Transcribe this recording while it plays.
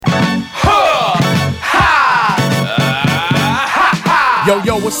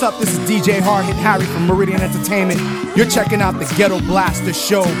Yo, what's up? This is DJ Hard Hit Harry from Meridian Entertainment. You're checking out the Ghetto Blaster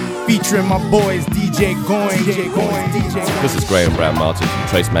Show, featuring my boys DJ Goin. This is Graham Brown Martin from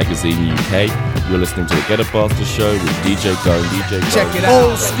Trace Magazine UK. You're listening to the Ghetto Blaster Show with DJ Goin. Check it out.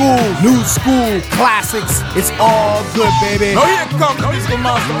 Old school, new school, classics. It's all good, baby. Now here comes Mr.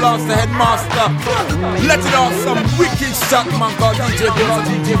 Master Blaster, Headmaster. Let it off some wicked shot, man, called DJ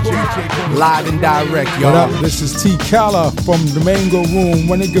Goin. Live and direct, y'all. What up? This is T. Calla from the Mango Room.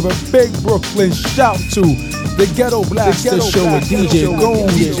 Want to give a big Brooklyn shout to the Ghetto Blaster Show with DJ Goin.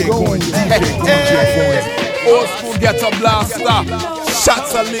 Old school Ghetto Blaster.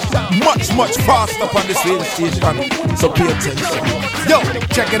 Shots are lit much faster on this radio station. So pay attention. Yo,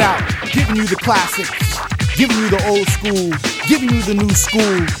 check it out. Giving you the classics, giving you the old school, giving you the new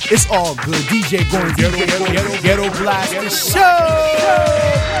school. It's all good. DJ Goin, Ghetto Blaster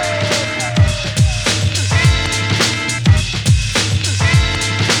Show.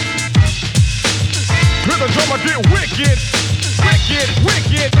 The drummer get wicked, wicked,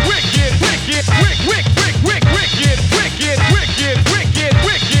 wicked, wicked, wicked, wicked, wicked, wicked, wicked, wicked, wicked,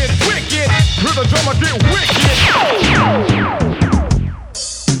 wicked, wicked. The drummer get wicked.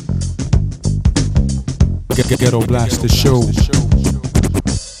 Ghetto Blaster Show.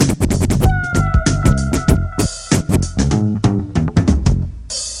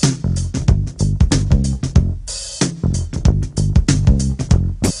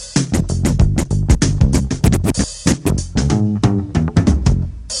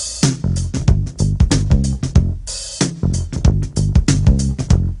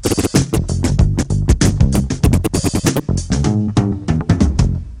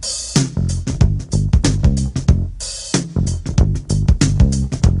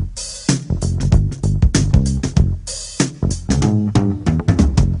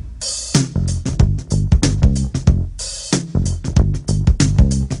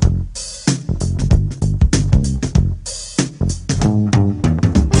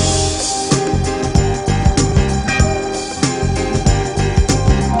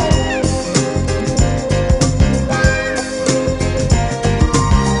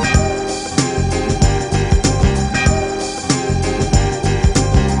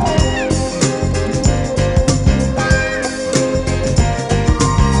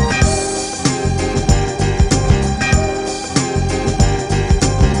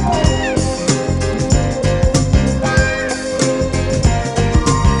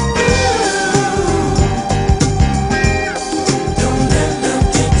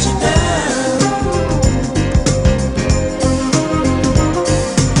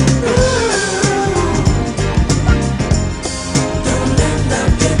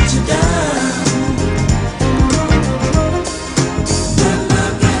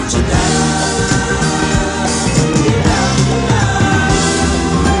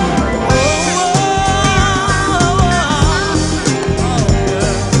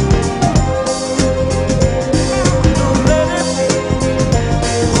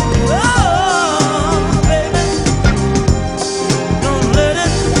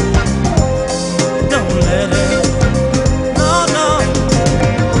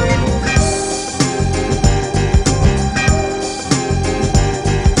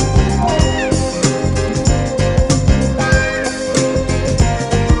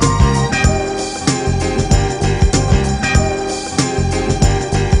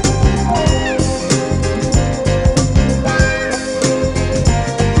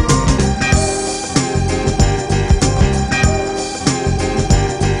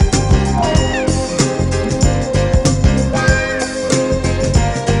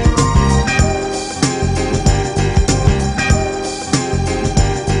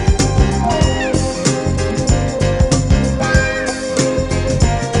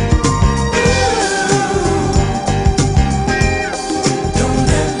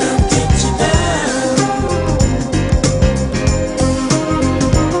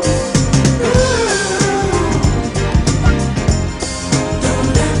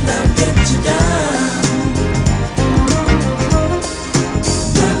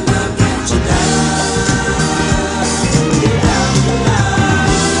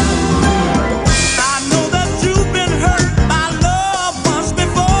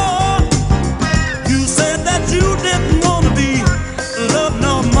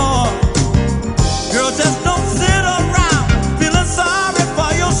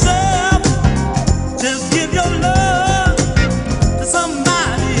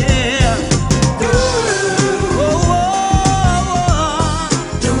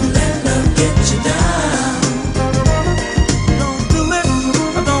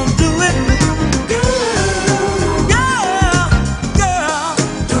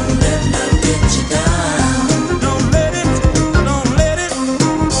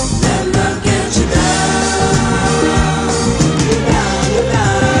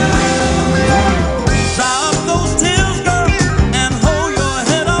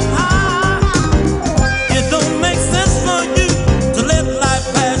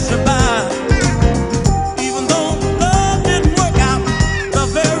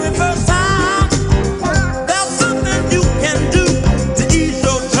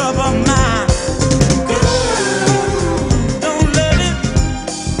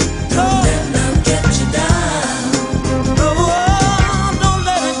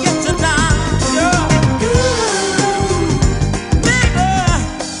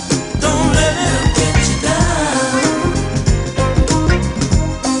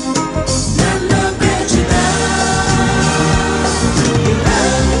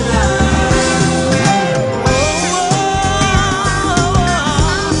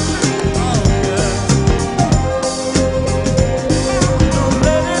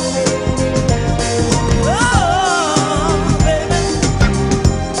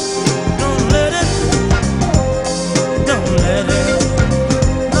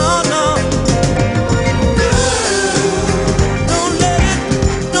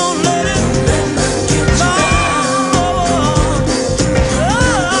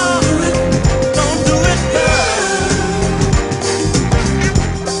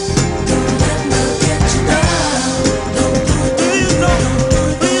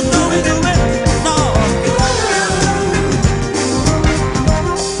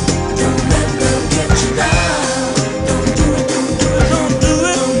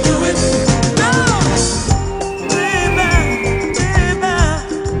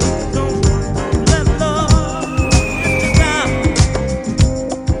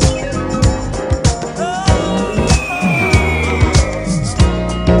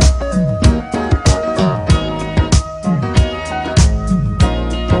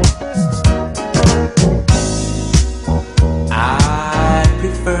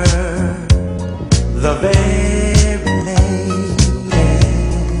 the very latest.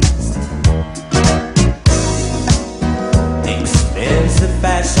 Expensive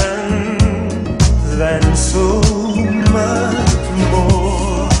fashions and so much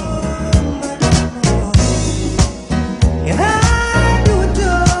more. And I do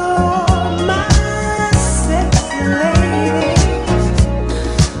adore my sexy ladies.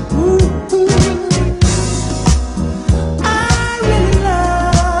 Ooh, I really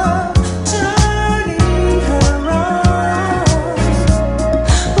love turning her on.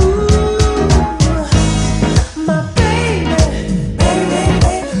 Ooh, my baby,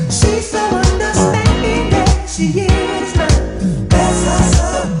 she's so understanding that she is my best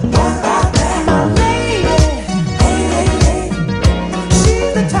hustle. What about that? My lady, she's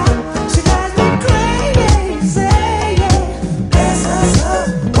the top. She drives me crazy. Yeah, best hustle.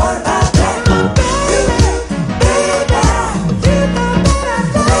 What about that? My baby, you know that I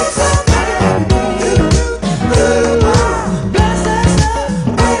think so. Best hustle,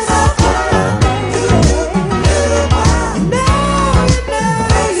 best hustle.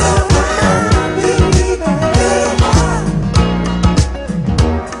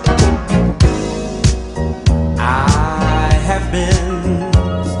 I have been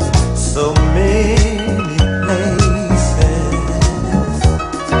so many places,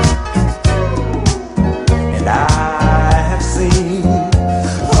 and I have seen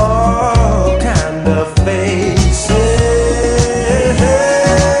all kind of faces.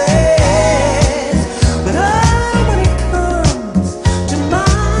 But when it comes to my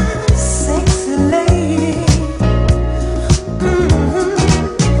sexy lady,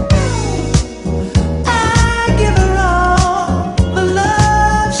 I give her all the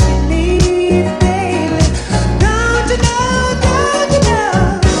love she needs, baby. Don't you know,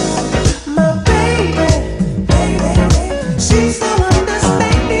 my baby, she's so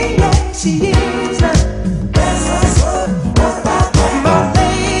understanding, yeah, she is my best hustle. What about that? My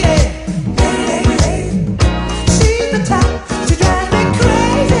lady, she's the top. She drives me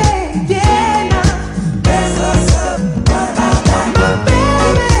crazy, yeah, nah. Best hustle. What about that? My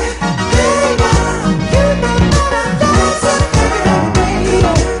baby, you know that I dance it, baby.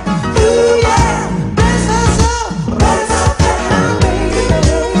 Ooh, yeah, best hustle. What about that, my baby?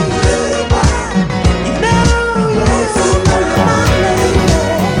 You know, yes, my lady.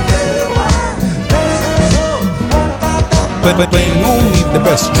 Playing only the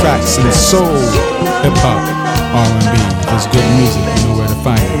best tracks in soul, hip hop, R&B. There's good music, you know where to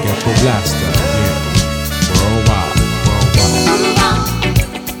find it. Ghetto Blaster, yeah. Worldwide.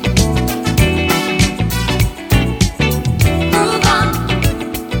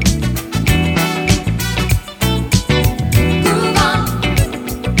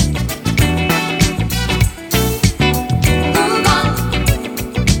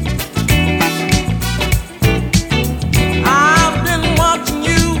 I've been watching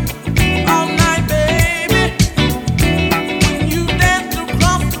you all night, baby. When you dance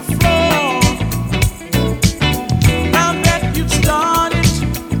across the floor.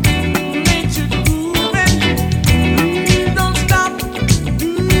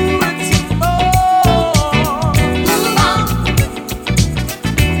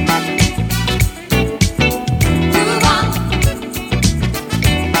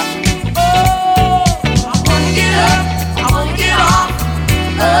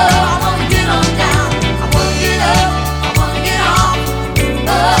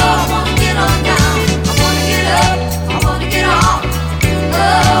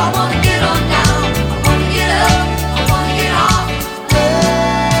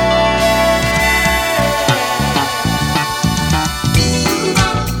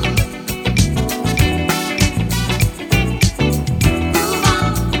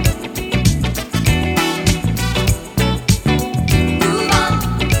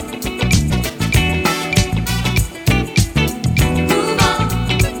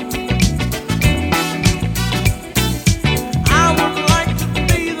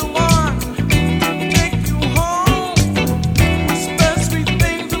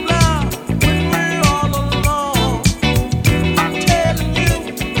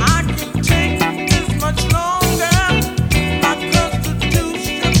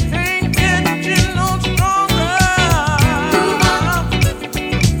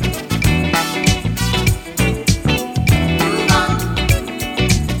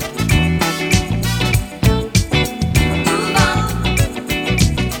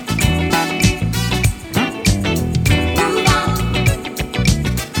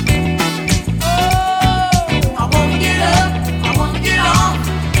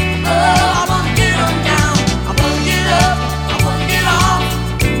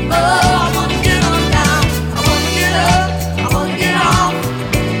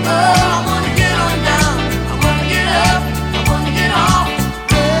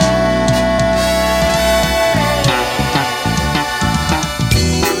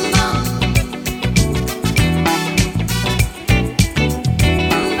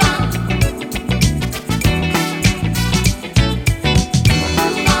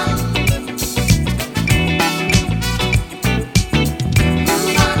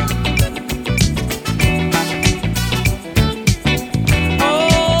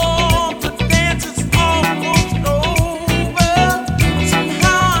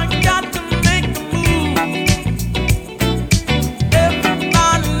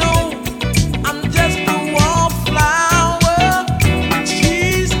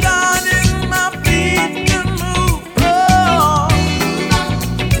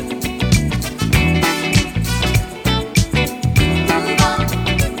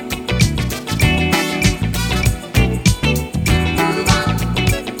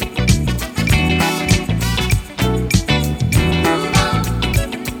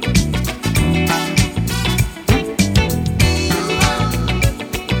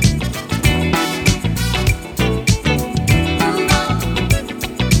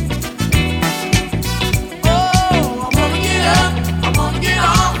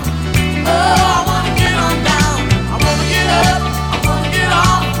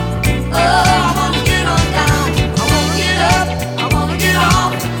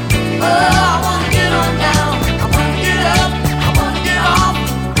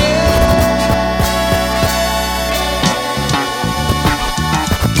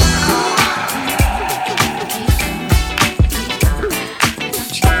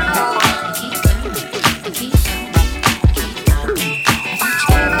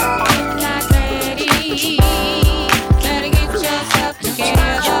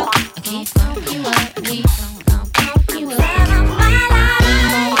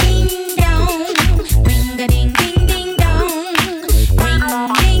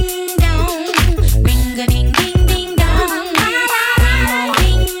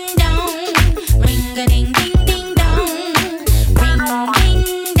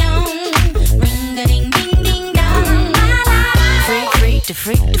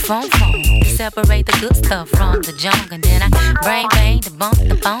 Separate the good stuff from the junk, and then I brain bang to bump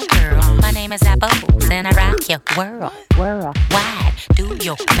the phone girl. My name is Apples, and I rock your world. Wide, do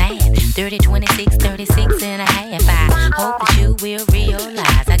your math. 30, 26, 36 and a half. I hope that you will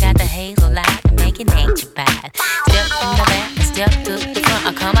realize I got the hazel light to make it nature bad. Step in the back, step to the front.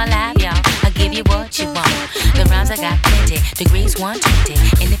 I come alive, y'all. I give you what you want. The rhymes I got plenty, degrees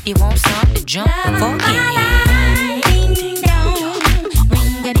 120. And if you want something, jump before me. Ding dong,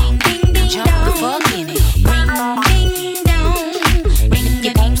 ring a ding ding. Jump the fuck in it. Ring, ding, dong. Ring if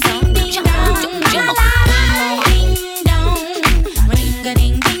you want some. Jump. Ding, dong. Ring a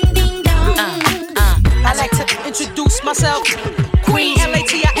ding, ding, ding, dong. I like to introduce myself. Queen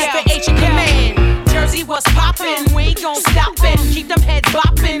Latifah in command. Jersey, what's poppin'? We ain't gon' stop it. Keep them heads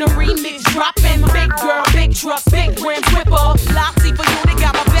boppin'. A remix droppin'. Big girl, big truck, big rims, whipper. Loxy for you, they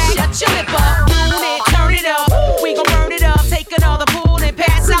got my back. Shut your lip up. Tune it, turn it up. We gon' burn it up. Take another pool and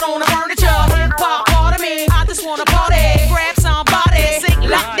pass out on the furniture. Hip-hop, part of me. I just wanna party. Grab somebody. Sing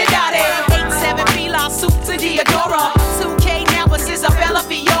like the daddy. 8-7 Fila, suit to Diodora. 2K now, but Isabella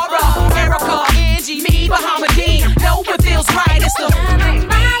Fiora. Erica, Angie, me, Bahamadia. Know what feels right. It's the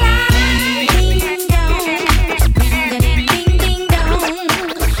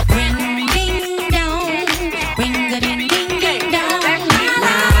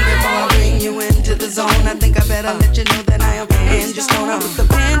better let you know that I am in. Just gonna put the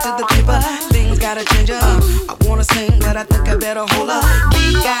pen to the paper. Things gotta change up. I wanna sing, but I think I better hold up.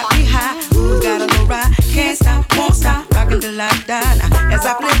 We got me high, ooh, got a low ride. Can't stop, won't stop, rockin' till I die. Now, as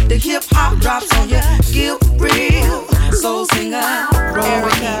I flip the hip hop drops on you, skill real. Soul singer,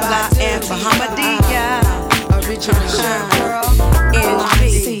 Erica, Fly, and Bahamadia. Original shine, girl,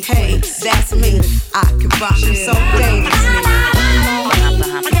 NG. Hey, that's me. I can rock you so dangerously.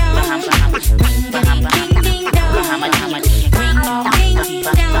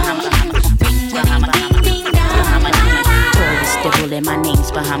 My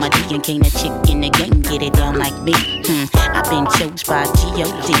name's Bahamadia and can't a chick in the game get it down like me. I've been chose by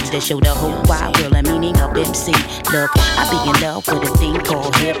G.O.D. to show the whole wide world the meaning of MC. Look, I be in love with a thing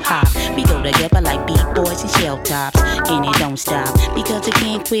called hip-hop. We go together like B-boys and shell tops. And it don't stop because I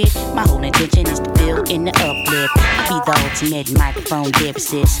can't quit. My whole intention is to build in the uplift. I be the ultimate microphone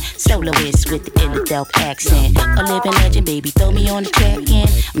lyricist, soloist with the ill-adult accent. A living legend, baby, throw me on the track and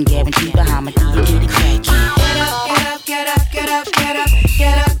I'm guaranteed Bahamadia get it crackin'. Get up, get up, get up, get up,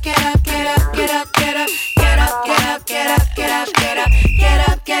 get up, get up, get up, get up, get up, get up, get up, get up, get up, get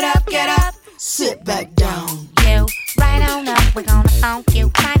up, get up, get up. Sit back down. You right on up, we're gonna funk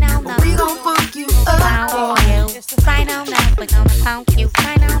you. Right on up, we gon' funk you up. You right on up, we're gonna funk you.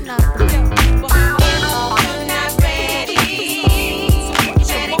 Right on up. If you're not ready, you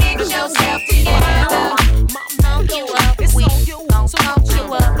better get yourself together. Funk you up, we gon' funk you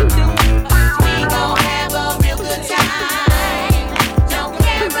up. We gon' have a real good time. Don't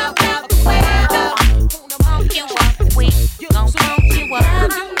care about the weather. Funk you up, we gon' funk you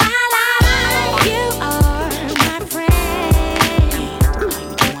up. You are my friend.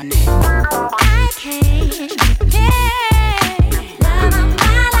 I can't get none of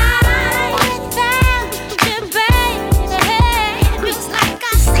my life without you, baby. Looks like I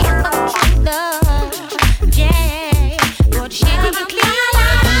said fuck love, yeah. But she didn't clean.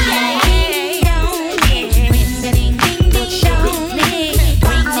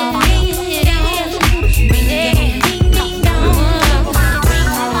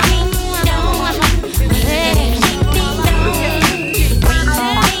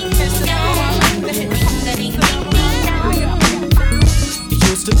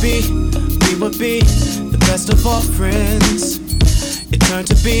 We would be the best of all friends. It turned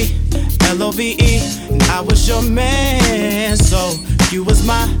to be LOVE, and I was your man. So you was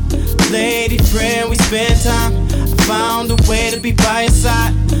my lady friend. We spent time. I found a way to be by your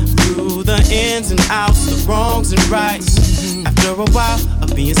side through the ins and outs, the wrongs and rights. After a while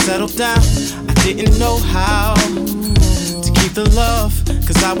of being settled down, I didn't know how to keep the love,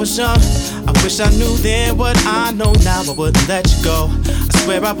 cause I was young. I wish I knew then what I know now. I wouldn't let you go. I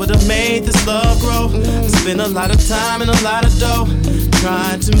swear I would've made this love grow. Spent a lot of time and a lot of dough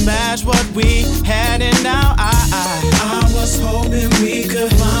trying to match what we had, and now I was hoping we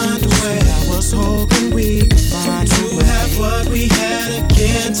could find a way. I was hoping we could find a way to have what we had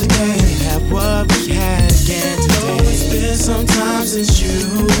again today. Have what we had again today. It's been some time since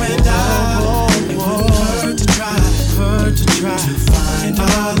you and I. It wouldn't hurt to try to find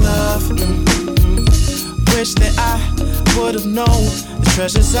our love. Wish that I would have known the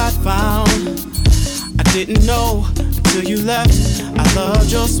treasures I found. I didn't know until you left. I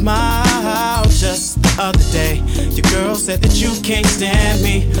loved your smile just the other day. Your girl said that you can't stand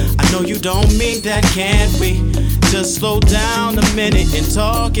me. I know you don't mean that, can't we? Just slow down a minute and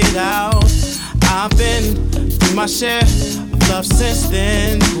talk it out. I've been through my share of love since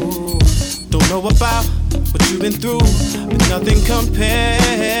then. Ooh, don't know about what you've been through, but nothing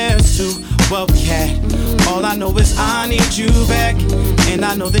compares to what we had. All I know is I need you back, and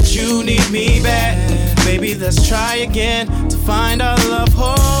I know that you need me back. Baby, let's try again to find our love.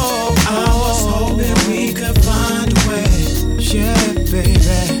 Oh, I was hoping we could find a way, yeah,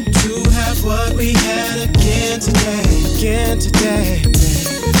 baby, to have what we had again today,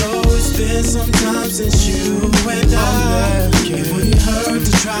 Though it's been some time since you and I, it wouldn't hurt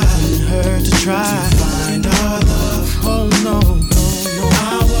to try to find our love. Oh no,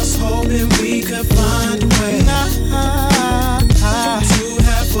 I was hoping we could find a way to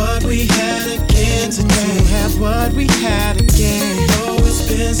have what we had again today. To have what we had again. Though it's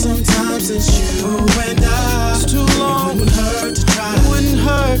been some time since you and I, it's too long. It wouldn't hurt to try. It wouldn't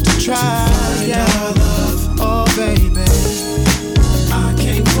hurt to try to find our love. Oh baby, I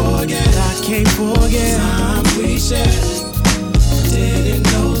can't forget time we shared. Didn't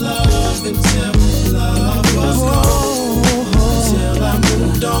know love until love was gone.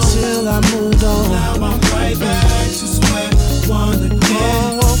 Till I moved on. Now I'm right back to square one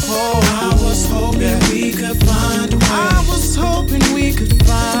again. I was hoping we could find a way. I was hoping we could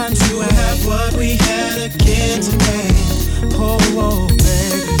find a way to have what we had again today. Oh,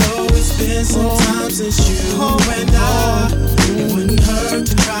 baby, though it's been some time since you and I, it wouldn't hurt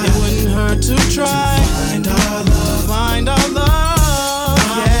to try. It wouldn't hurt to try to find our love. Find our love.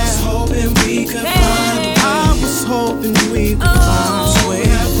 I was hoping we could find a way. I was hoping we could find a way to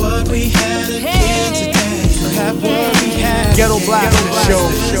have what we had again today. To have what we had. Ghetto Blaster Show.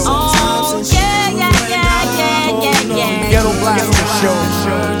 Oh, yeah. Ghetto Blaster Show.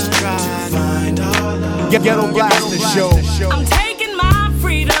 Ghetto Blaster Show. I'm taking my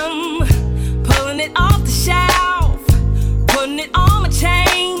freedom, pulling it off the shelf, putting it on my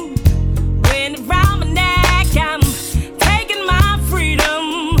chain, wearing it round my neck. I'm taking my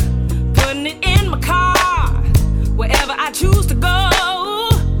freedom, putting it in my car, wherever I choose to go,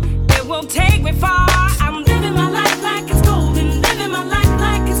 it won't take me far. I'm living my life like it's golden, living my life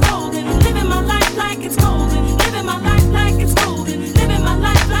like it's golden, living my life like it's golden, living my life like it's golden, living my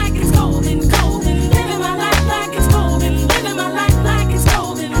life like it's golden, golden, living my life like it's golden, living my life.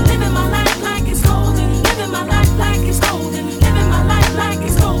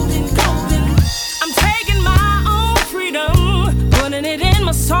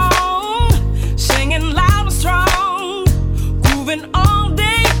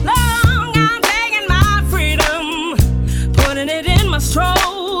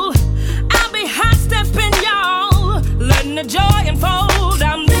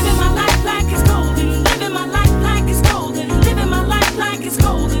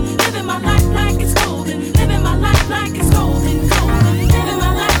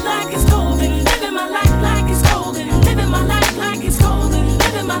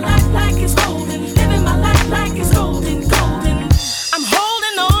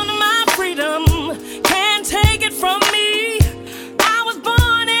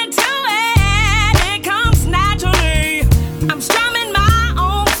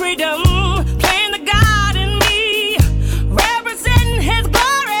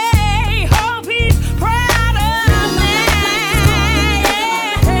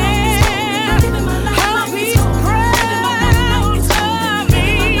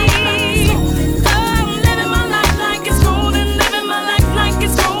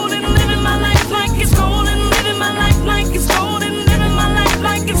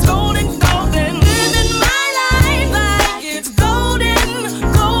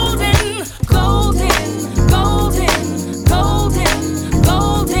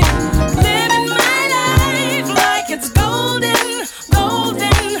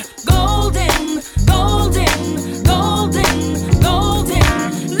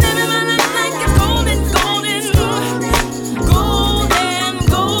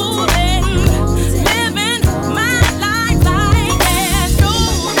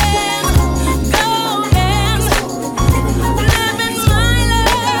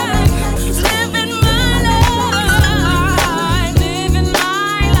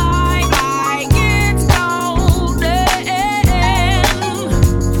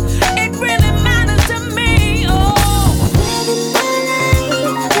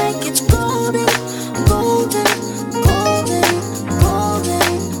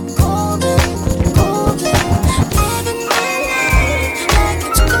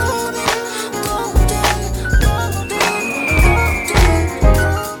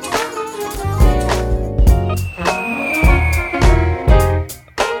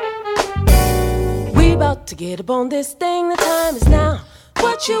 up on this thing, the time is now.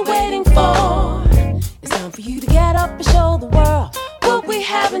 What you waiting for? It's time for you to get up and show the world what we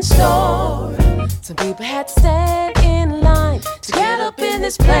have in store. Some people had to stand in line to get up in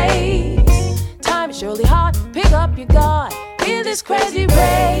this place. Time is surely hard, pick up your guard in this crazy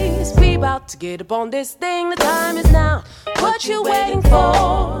race. We about to get up on this thing, the time is now. What you waiting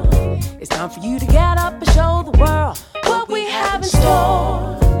for? It's time for you to get up and show the world what we have in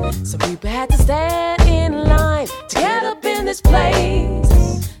store. Some people had to stand in line to get up in this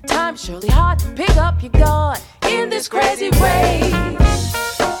place. Time is surely hard, pick up your guard in this crazy race.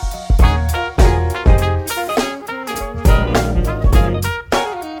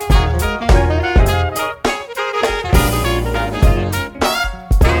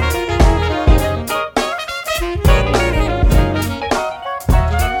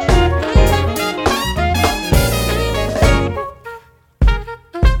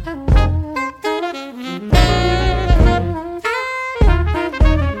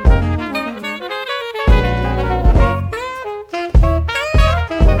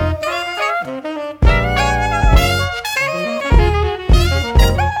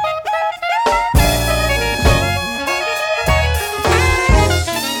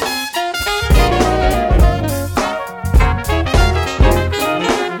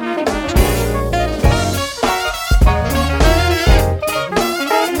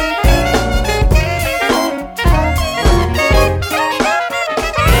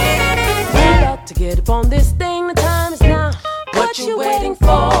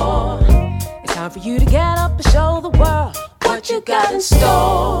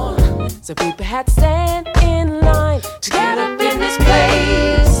 So people had to stand in line to get up in this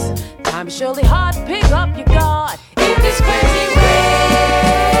place. Time is surely hard, pick up your guard in this crazy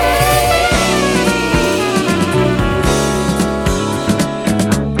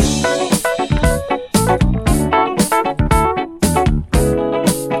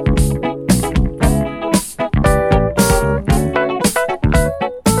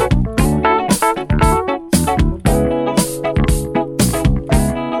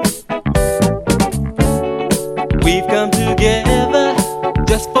We've come together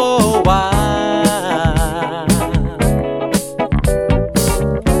just for a while,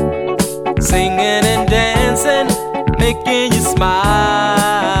 singing and dancing, making you smile.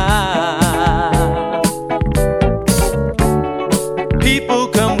 People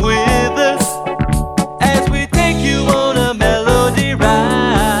come with us as we take you on a melody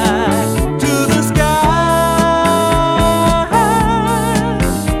ride to the sky,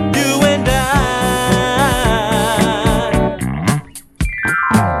 you and I.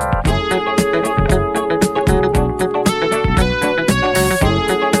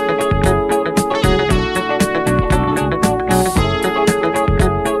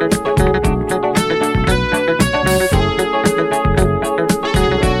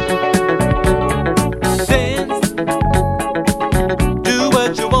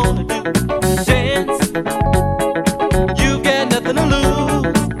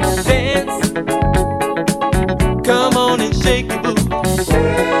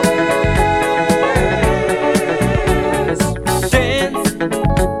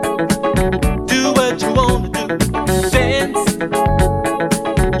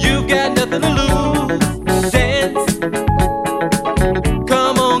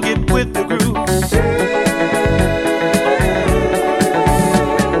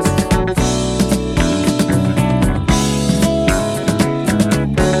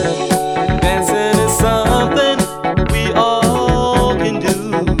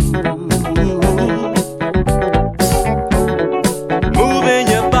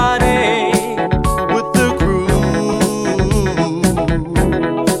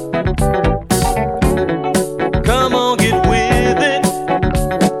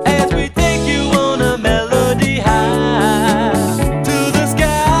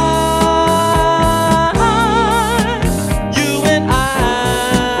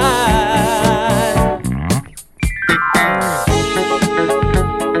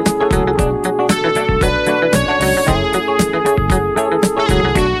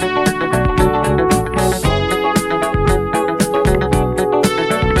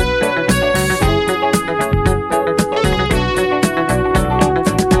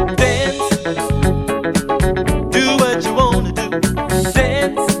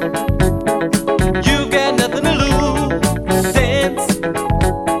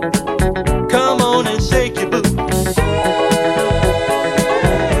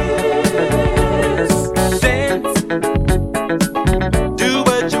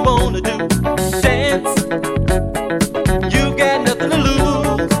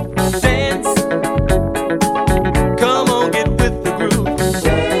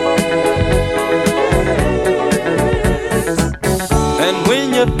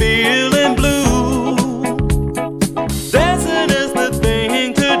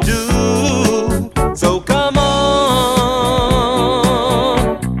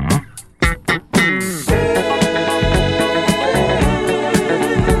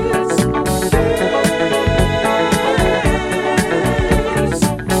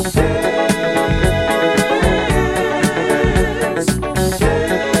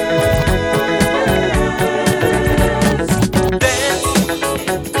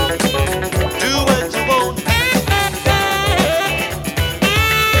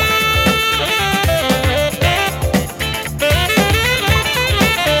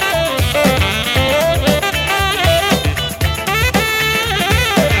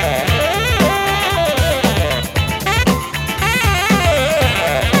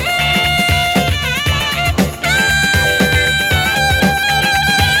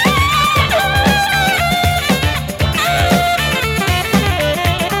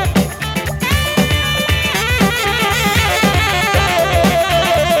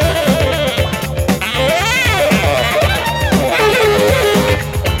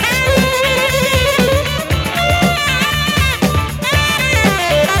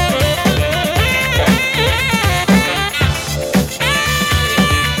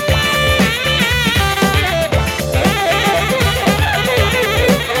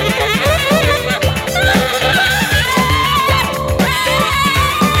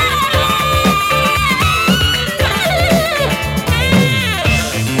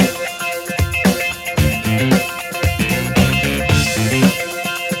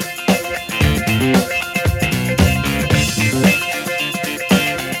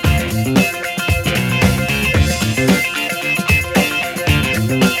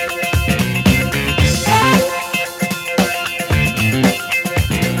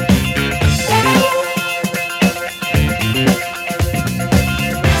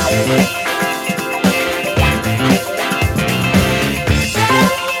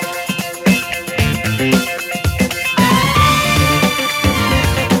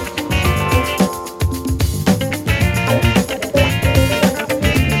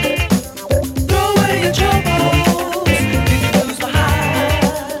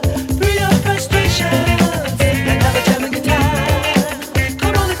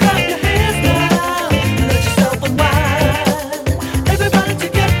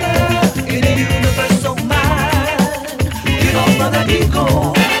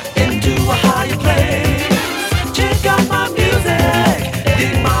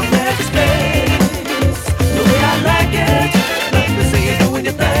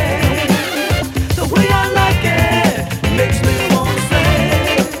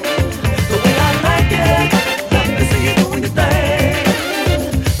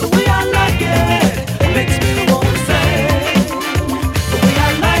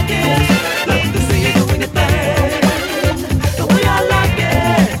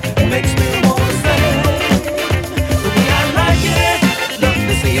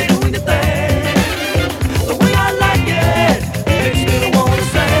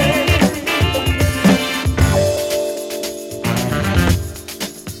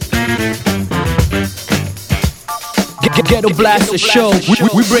 Ghetto Blaster Show.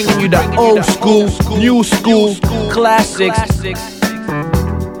 We bringing you the old school, new school, classics.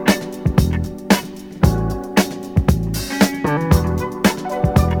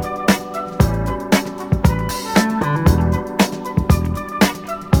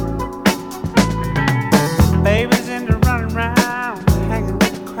 Babies into running around, hanging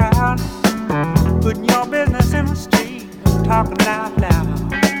with the crowd, putting your business in the street, talking out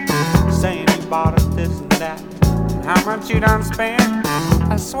loud, saying you bought us this and that, and how much you done spent.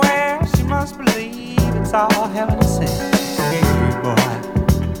 I swear she must believe it's all heaven sent. Hey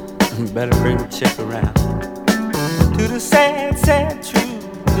boy, better bring the chick around to the sad, sad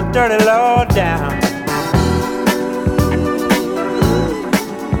truth, the dirty low down.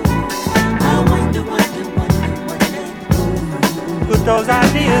 Put those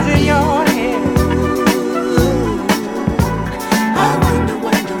ideas in your head. I wonder.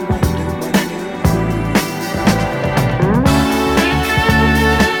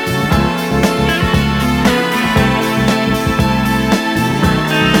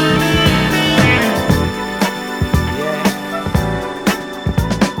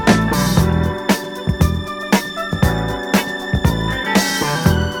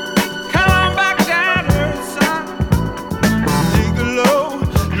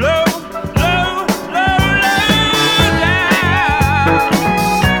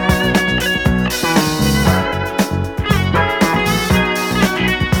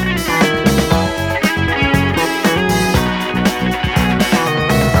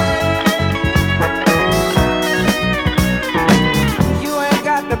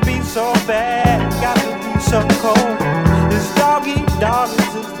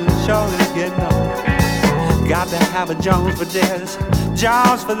 Have a Jones for this,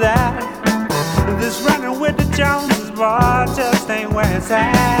 Jones for that. This running with the Joneses, boy, just ain't where it's at.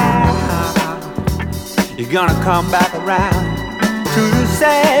 You're gonna come back around to the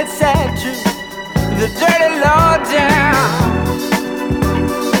sad, sad truth, the dirty low down.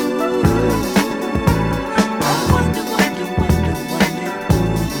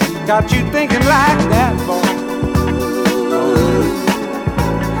 Got you thinking like that, boy.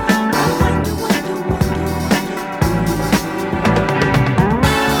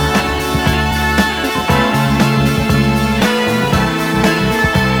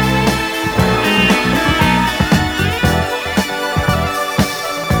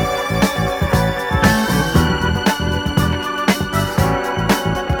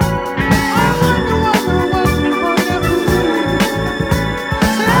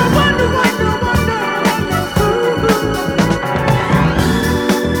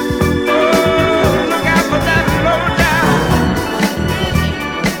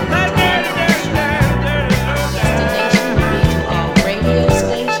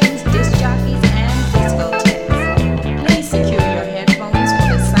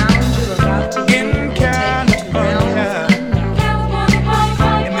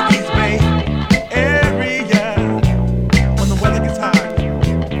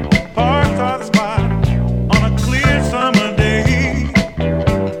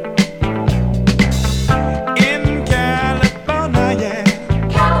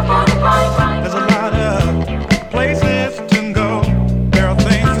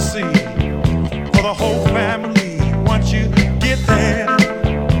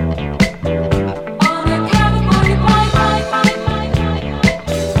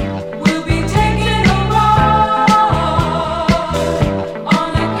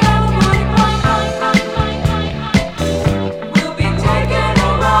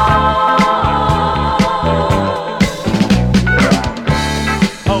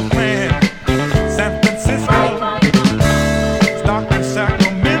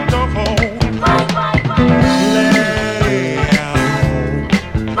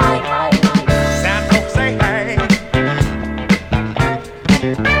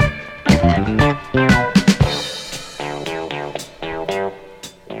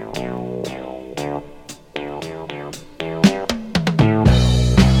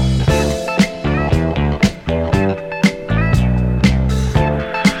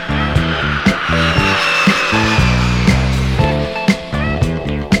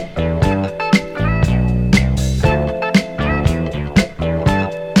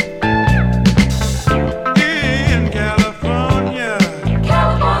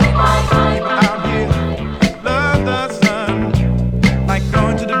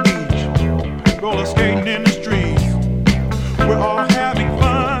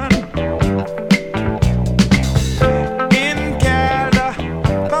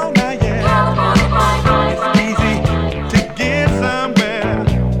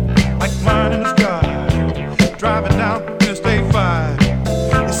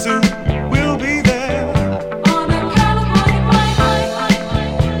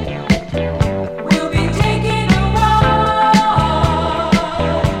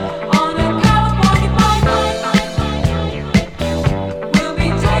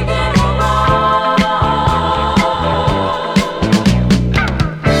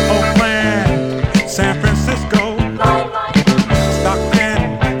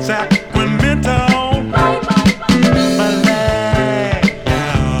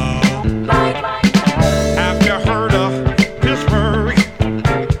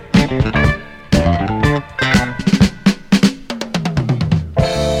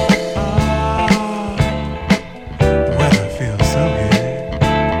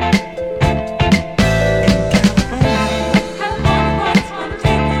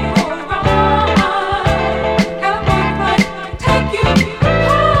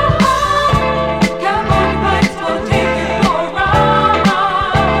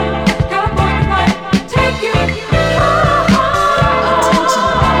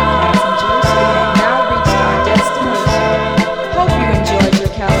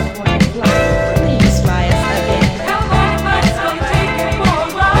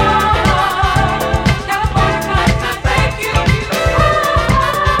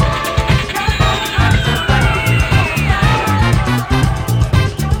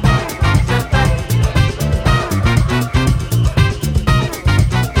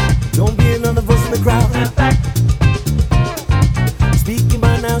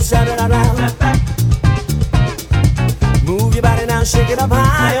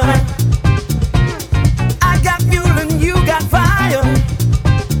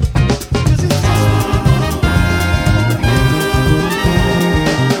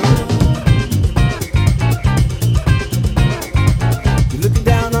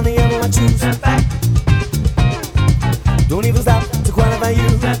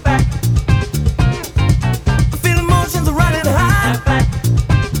 you. I feel emotions are running high.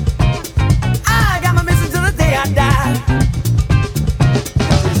 I got my mission till the day I die.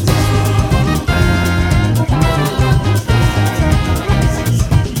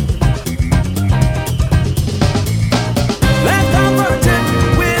 Last time for a trip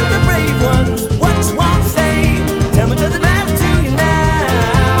with the brave ones. What you want to say? Tell me, does it matter to you now?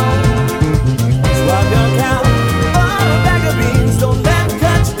 Swap your count for a bag of beans. Don't let them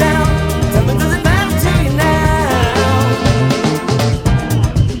cut you down. Tell me, does it matter to you now?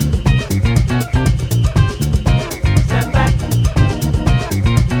 Step back.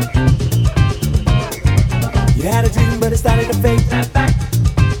 You had a dream, but it started to fade. Step back.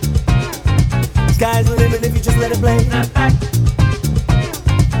 Sky's the limit if you just let it play. Step back.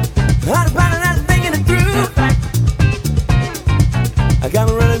 Hard to find another thing in the groove. Step back. I got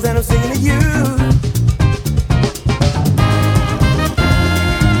my runners and I'm singing to you.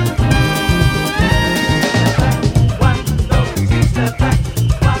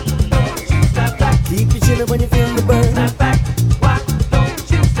 Keep you chillin' when you're feeling the burn. Step back. Why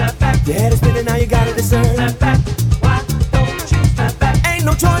don't you step back? Your head is spinning, now you gotta discern. Step back. Why don't you step back? Ain't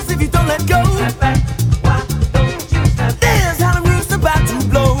no choice if you don't let go. Step back. Why don't you step back? There's how the roof's about to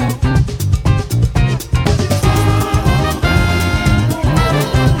blow.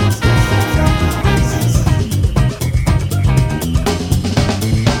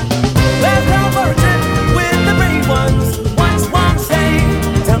 Last time for a trip with the brave ones. What you want to say?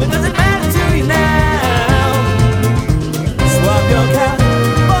 Tell me, does it matter to you now? Swap your cow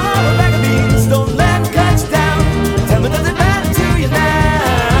for a bag of beans. Don't let them cut you down. Tell me, does it matter to you now?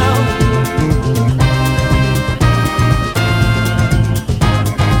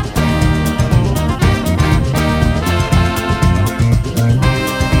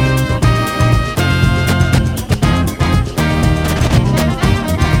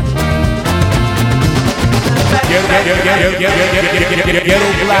 Ghetto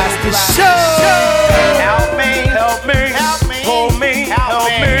Blaster Show. Help me, help me, help me, hold me, help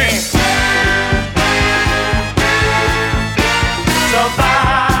me.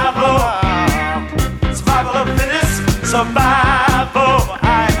 Survival, survival of fittest, survival.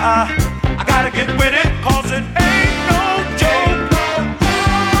 I gotta get with it, 'cause it ain't no joke.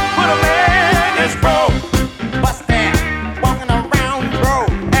 When a man is broke, what's that? Walking around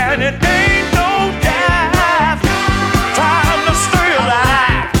broke, and it ain't no jive. Trying to stay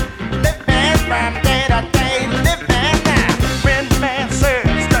alive, living from day to day, living now. When man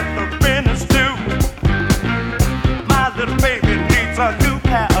says that the rent is due, my little baby needs a new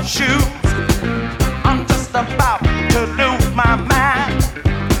pair of shoes. I'm just about to lose my mind,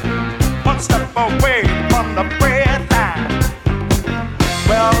 one step away from the bread line.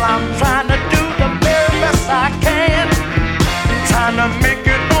 Well, I'm trying to do the very best I can, trying to make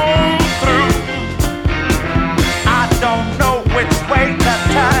it on through. I don't know which way to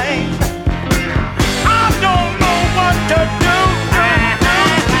turn. I don't know what to do.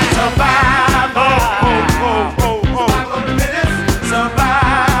 Survival,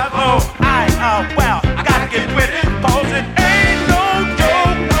 survival. Well, I gotta get with it, 'cause it ain't no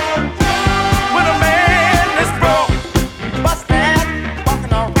joke. When a man is broke, what's that?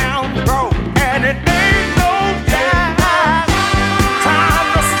 Walking around broke, and it ain't no jive. Time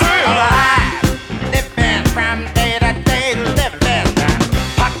to stay alive, living from day to day, living.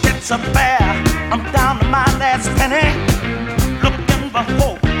 Pockets are bare, I'm down to my last penny. Looking for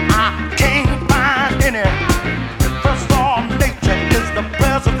hope, I can't find any. First law of nature is the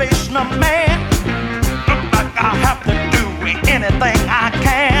preservation of man. Look like I have to do anything I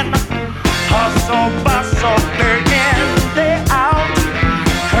can. Hustle, bustle, day in, day out.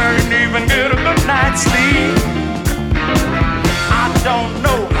 Can't even get a good night's sleep. I don't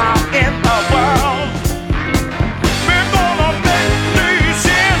know how in the world we're gonna make these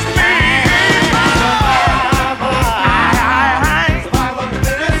ends meet.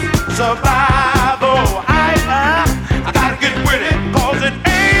 Survival, I gotta get with it, 'cause it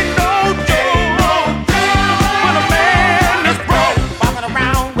ain't no joke. When a man is broke, walking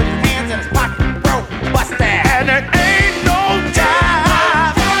around with his hands in his pocket, broke, what's that? And it ain't no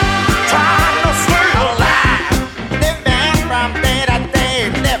jive. Trying to stay alive, living from day to day,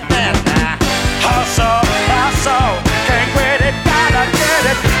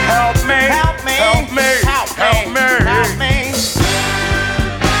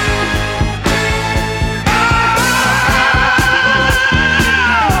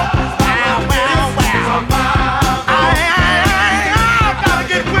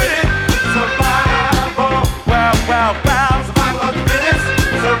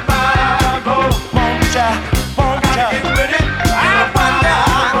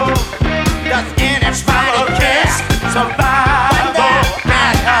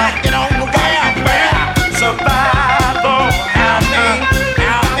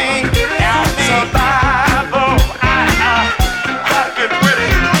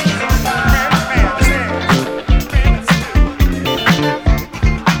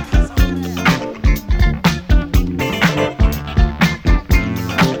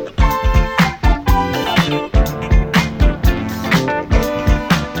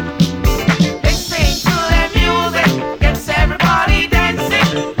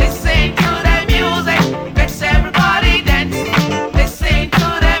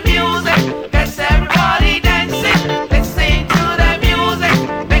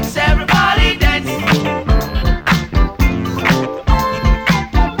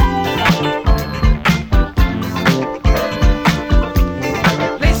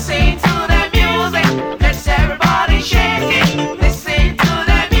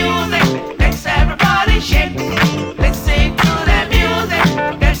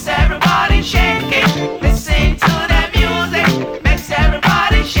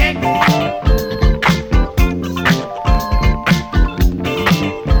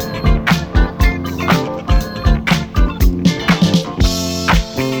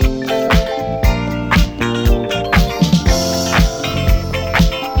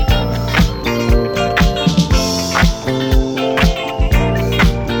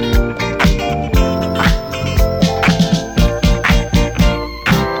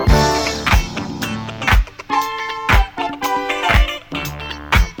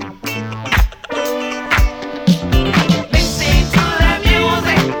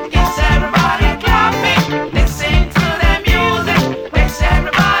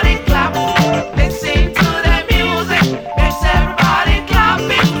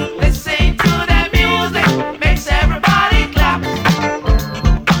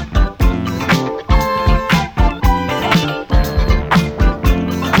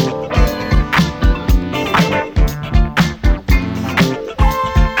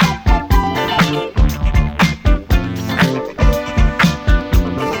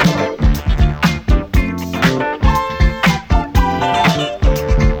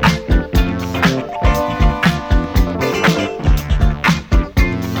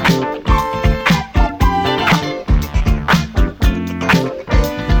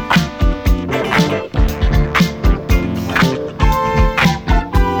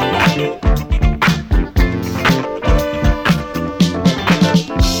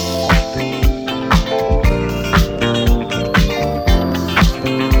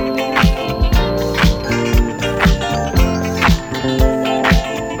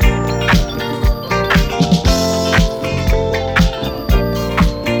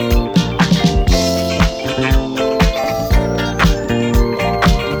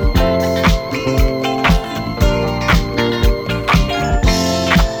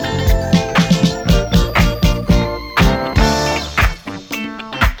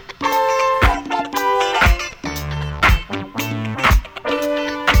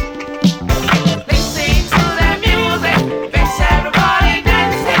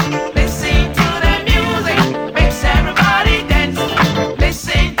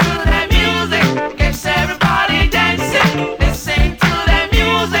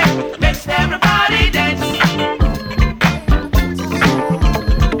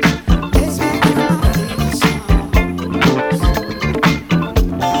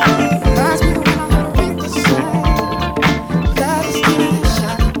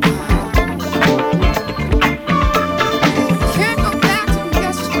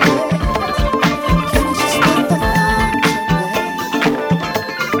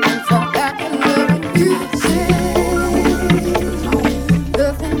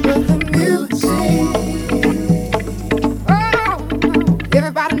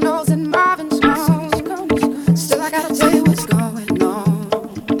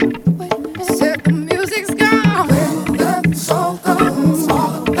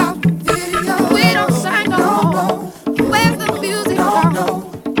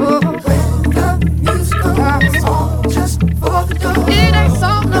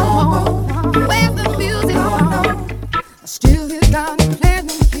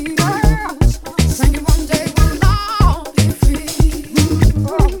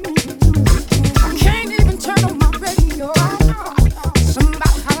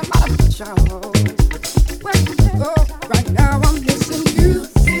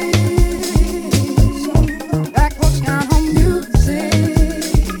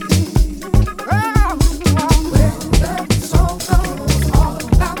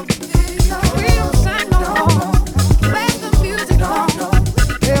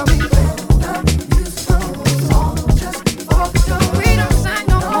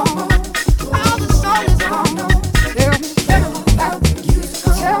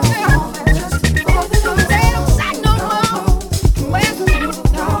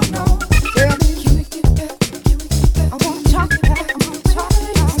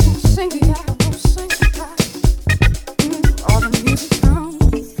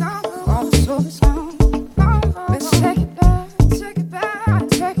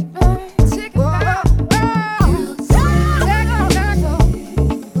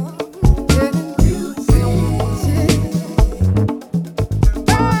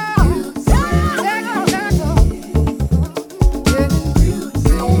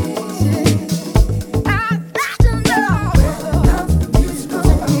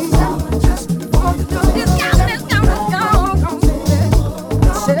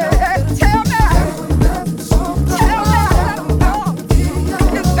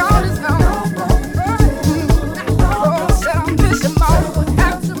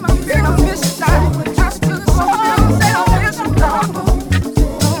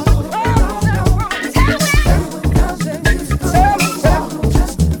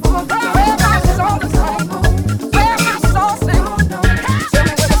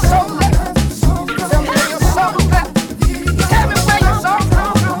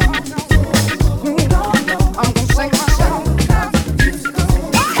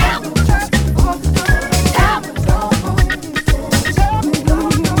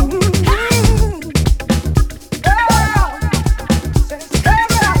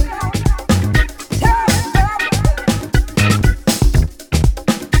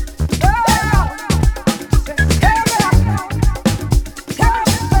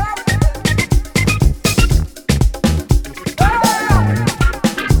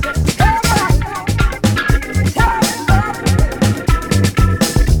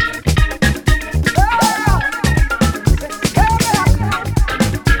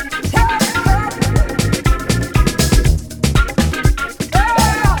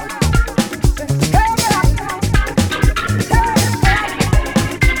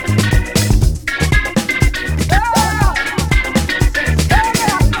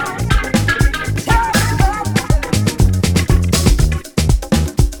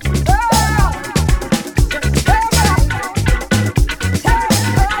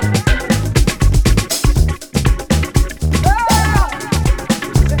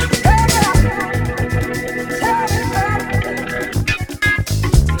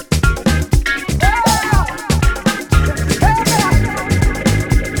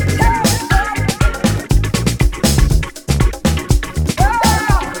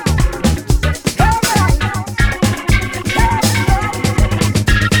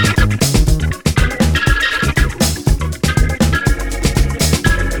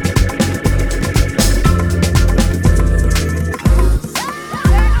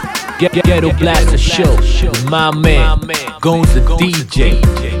 Ghetto Blaster Show. My man, Gones the DJ.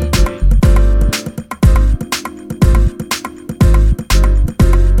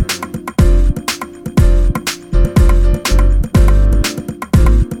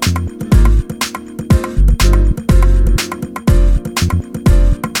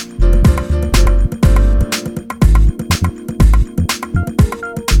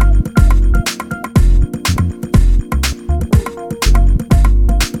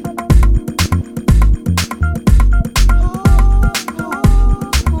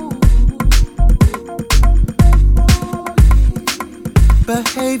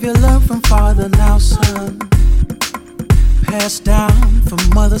 Behavior learned from father, now son. Passed down from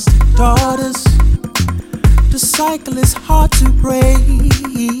mothers to daughters. The cycle is hard to break.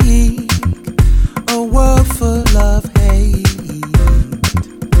 A world full of hate.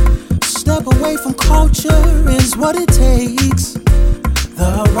 Step away from culture is what it takes. The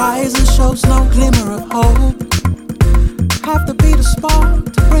horizon shows no glimmer of hope. Have to be the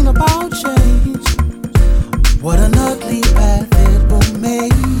spark to bring about change. What an ugly path it will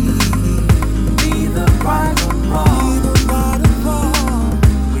make. Neither right or wrong. Neither right or wrong.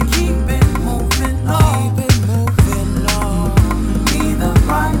 We keep it moving on. Keep it moving on. Neither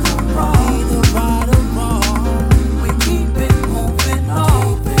right or wrong. Neither right or wrong. We keep it moving on.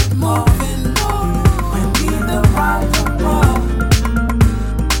 Keep it moving on. When neither right or wrong.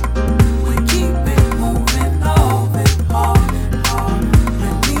 We keep it moving on. On and on.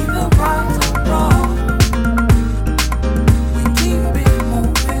 When neither right or wrong.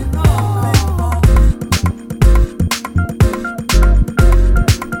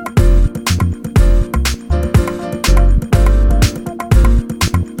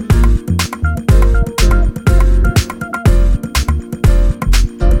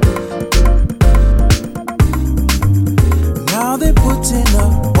 Now they're putting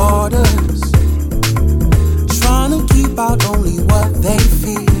up waters, trying to keep out only what they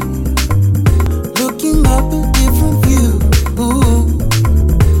feel. Looking up a different view.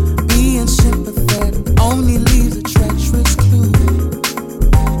 Being sympathetic only leaves a treacherous clue.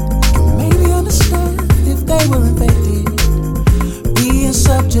 You can maybe understand if they were infected, being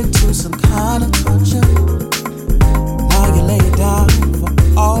subject to some kind of torture. Now you lay it down for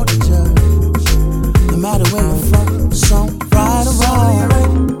all to judge. No matter where you're from, so right or wrong.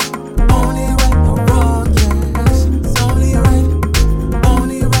 Only right or wrong, yes. It's only right or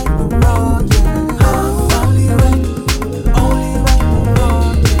wrong, yes. Only right or wrong, yes. Only right or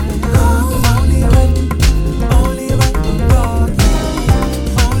wrong, yes. Only right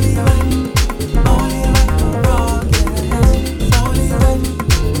or wrong, yes. Only right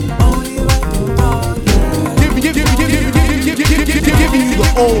or wrong, yes. Giving you the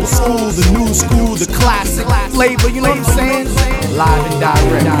old school, the new school, the classic flavor, you know what I'm saying? Live and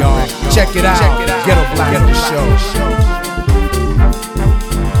direct, y'all. Check it out. Ghetto Blaster Show.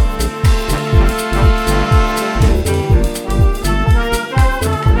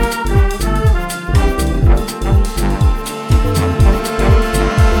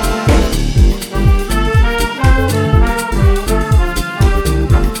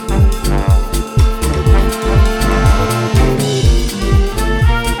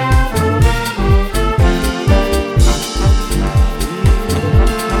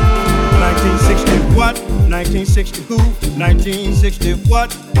 What? 1960 who? 1960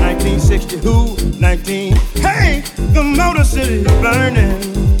 what? 1960 who? 19. Hey, the Motor City is burning.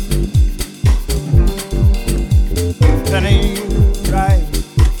 That ain't right.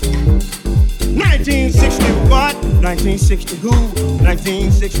 1960 what? 1960 who?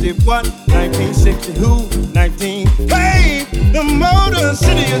 1960 what? 1960 who? 19. Hey, the Motor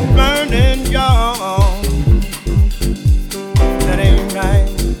City is burning, y'all. That ain't right.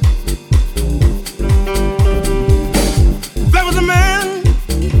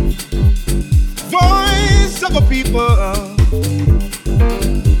 Voice of a people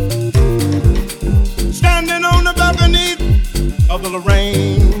standing on the balcony of the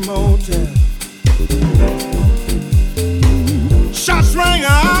Lorraine Motel. Shots rang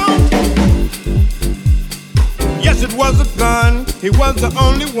out. Yes, it was a gun. He was the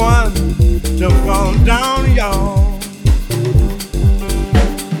only one to fall down, y'all.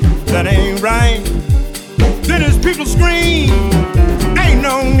 That ain't right. Then his people scream. Ain't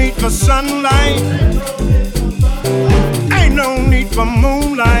no need for sunlight. Ain't no need for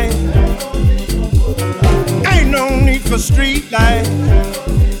moonlight. Ain't no need for street light.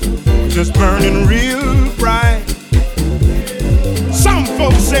 Just burning real bright. Some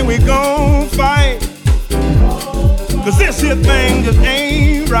folks say we gon' fight, 'cause this here thing just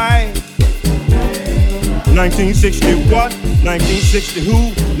ain't right. 1960 what? 1960 who?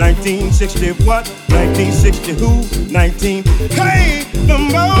 1960 what? 1960 who? 19. Hey, the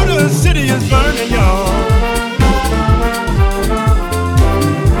Motor City is burning, y'all.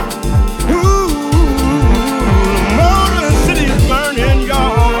 Ooh, the Motor City is burning,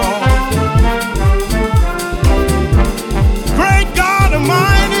 y'all. Great God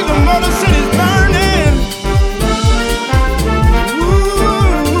Almighty, the Motor City is burning.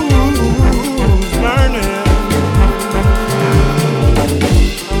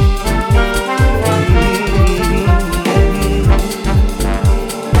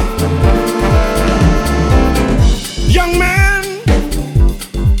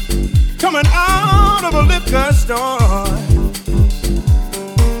 Liquor store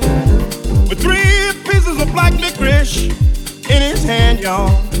with 3 pieces of black licorice in his hand, y'all.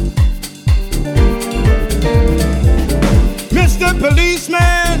 Mr.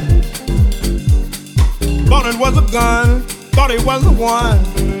 Policeman thought it was a gun, thought it was the one.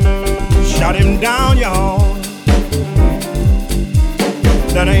 Shot him down, y'all.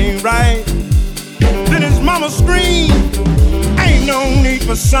 That ain't right. Then his mama screamed, ain't no need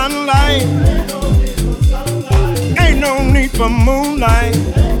for sunlight. Ain't no need for moonlight.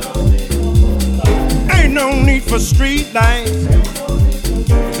 Ain't no need for street lights.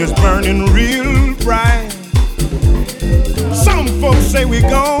 It's burning real bright. Some folks say we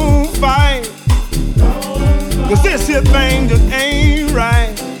gon' fight, 'cause this here thing just ain't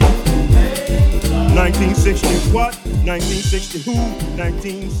right. 1960 what? 1960 who?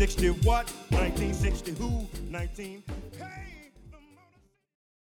 1960 what? 1960 who? 19